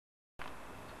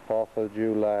4th of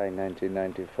July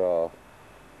 1994.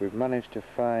 We've managed to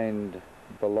find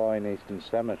Boulougne Eastern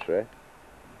Cemetery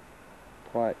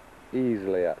quite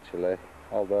easily actually,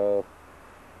 although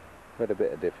we had a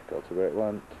bit of difficulty, but it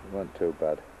weren't too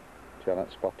bad.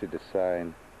 Janet spotted a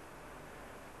sign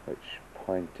which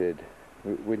pointed,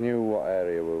 we knew what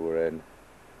area we were in.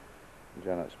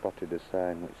 Janet spotted a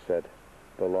sign which said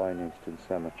Boulougne Eastern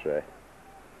Cemetery,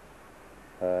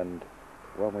 and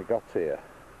when we got here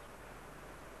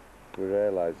we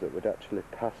realised that we'd actually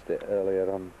passed it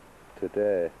earlier on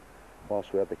today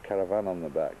whilst we had the caravan on the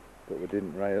back, but we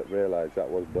didn't realise that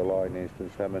was Boulougne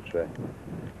Eastern Cemetery.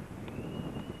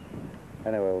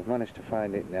 Anyway, we've managed to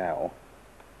find it now,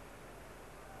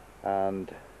 and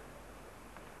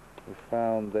we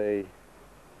found the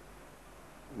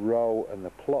row and the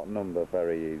plot number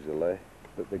very easily,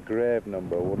 but the grave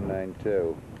number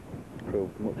 192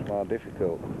 proved much more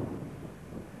difficult,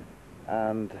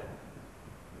 and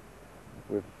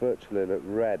we've virtually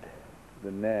read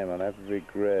the name on every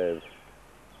grave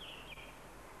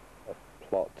of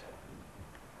plot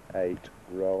 8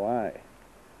 row I,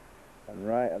 and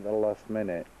right at the last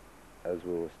minute, as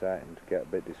we were starting to get a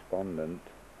bit despondent,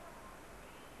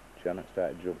 Janet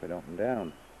started jumping up and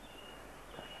down.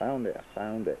 I found it.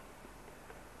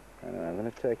 Anyway, I'm going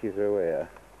to take you through here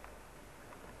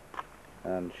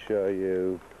and show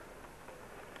you,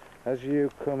 as you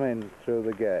come in through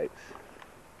the gates,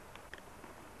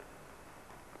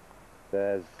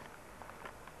 there's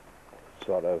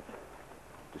sort of,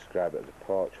 describe it as a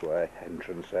porchway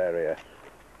entrance area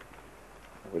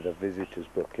with a visitor's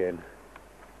book in,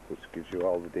 which gives you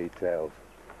all the details.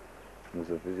 There's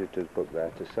a visitor's book there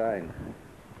to sign.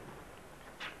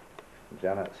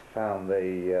 Janet's found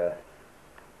the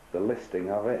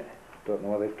listing of it. Don't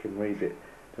know whether you can read it.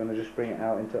 Do you want to just bring it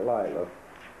out into the light, love?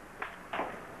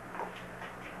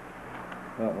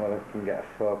 Don't know whether I can get a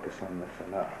focus on this or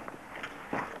not.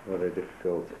 Very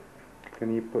difficult.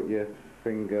 Can you put your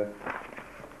finger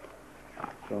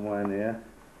somewhere near?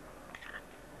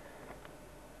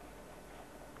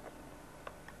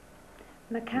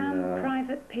 McCann, No.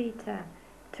 Private Peter,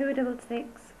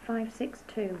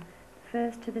 266562,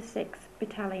 1st to the 6th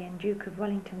Battalion, Duke of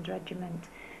Wellingtons Regiment.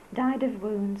 Died of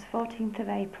wounds 14th of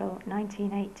April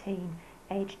 1918,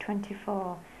 aged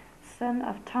 24. Son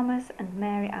of Thomas and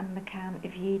Mary Ann McCann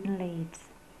of Yeadon, Leeds.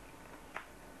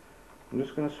 I'm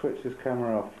just going to switch this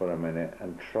camera off for a minute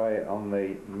and try it on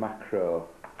the macro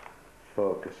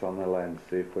focus on the lens,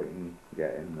 see if we can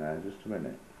get in there. Just a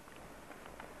minute.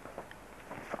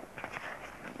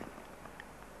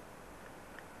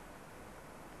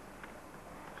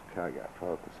 Just can't get a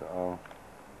focus at all.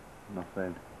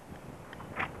 Nothing.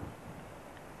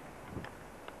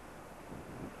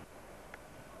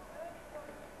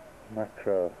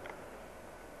 Macro.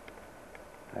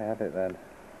 I had it then.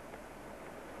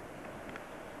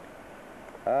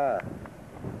 Ah,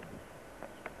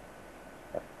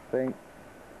 I think,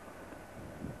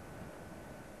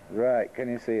 right, can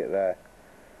you see it there?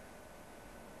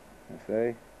 You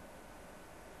see?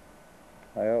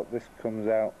 I hope this comes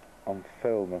out on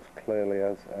film as clearly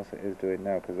as it is doing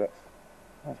now, because that's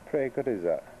pretty good, is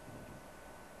that?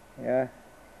 Yeah,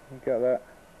 you got that?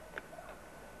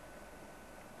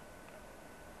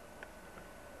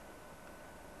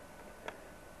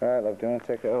 Right, love, do you want to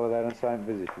take it over there and sign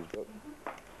visitors book?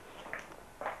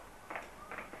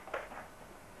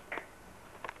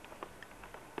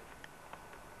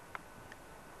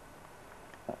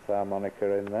 That's our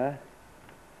moniker in there.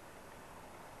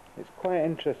 It's quite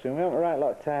interesting. We haven't right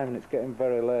lot of time and it's getting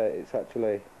very late. It's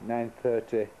actually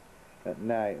 9:30 at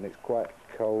night and it's quite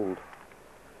cold.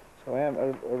 So we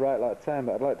haven't a right lot of time,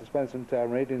 but I'd like to spend some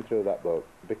time reading through that book,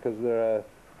 because there are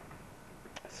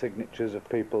signatures of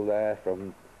people there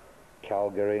from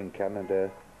Calgary and Canada,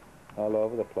 all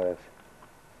over the place.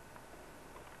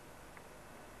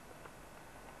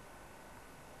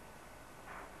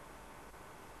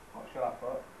 What shall I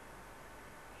put?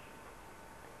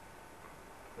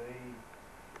 See,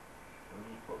 we'll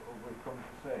just put who we've come to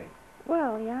see.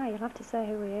 Well, yeah, you'll have to say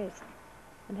who he is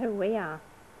and who we are.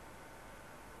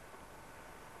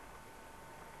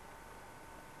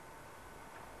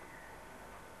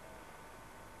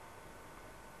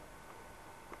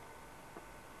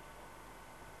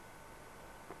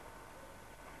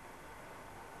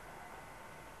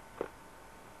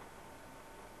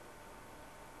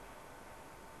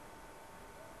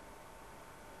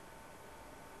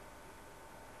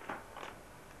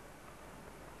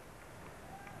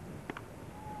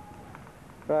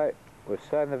 Right, we've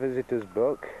signed the visitor's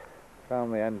book,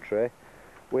 found the entry.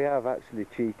 We have actually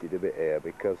cheated a bit here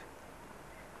because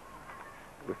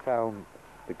we found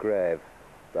the grave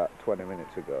about 20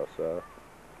 minutes ago, so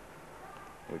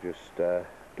we're just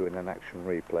doing an action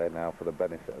replay now for the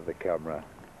benefit of the camera.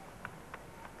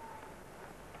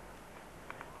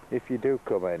 If you do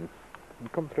come in, you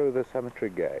come through the cemetery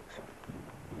gates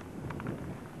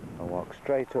and walk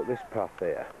straight up this path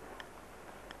here,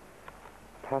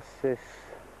 past this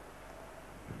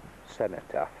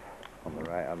cenotaph on the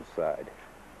right hand side,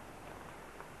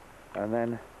 and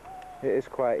then it is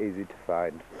quite easy to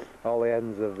find. All the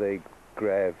ends of the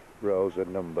grave rows are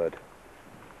numbered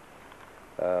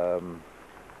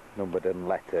and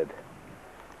lettered.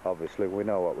 Obviously we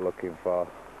know what we're looking for.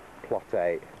 Plot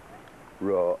 8,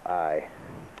 row I.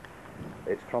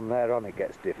 It's from there on it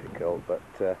gets difficult, but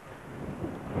we'll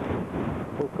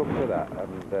come to that.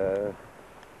 And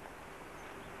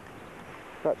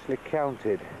I've actually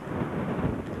counted.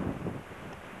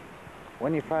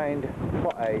 When you find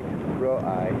plot 8, row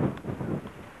I,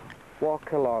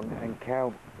 walk along and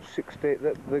count 60.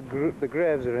 The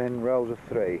graves are in rows of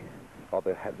 3, or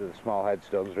the small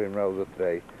headstones are in rows of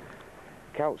 3.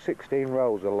 Count 16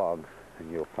 rows along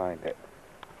and you'll find it.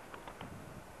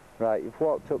 Right, you've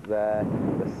walked up there,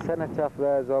 the cenotaph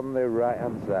there's on the right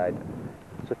hand side,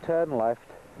 so turn left,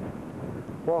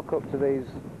 walk up to these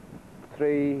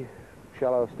 3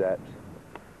 shallow steps.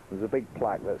 There's a big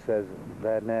plaque that says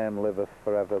their name liveth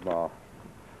forevermore,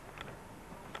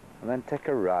 and then take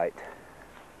a right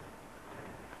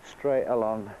straight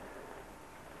along,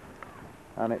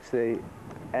 and it's the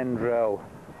end row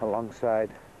alongside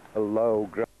a low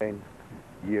growing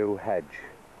yew hedge.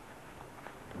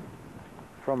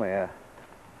 From here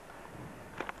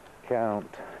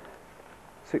count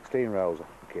 16 rows,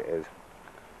 I think it is.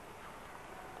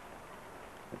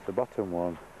 It's the bottom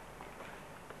one.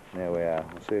 There we are.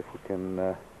 We'll see if we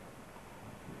can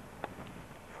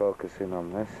focus in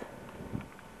on this.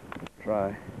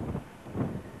 Try.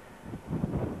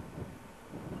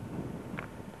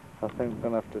 I think I'm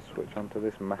going to have to switch onto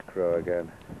this macro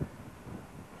again.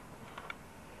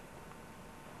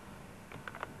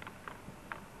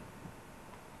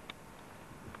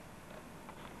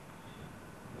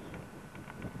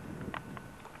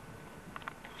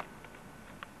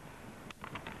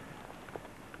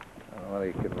 Well,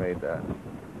 you can read that.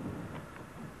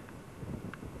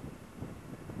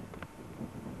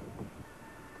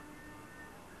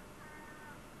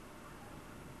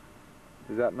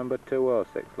 Is that number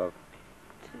 206, love?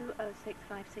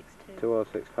 206562.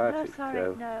 206 562. No,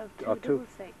 sorry, no,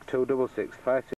 266. 266 562.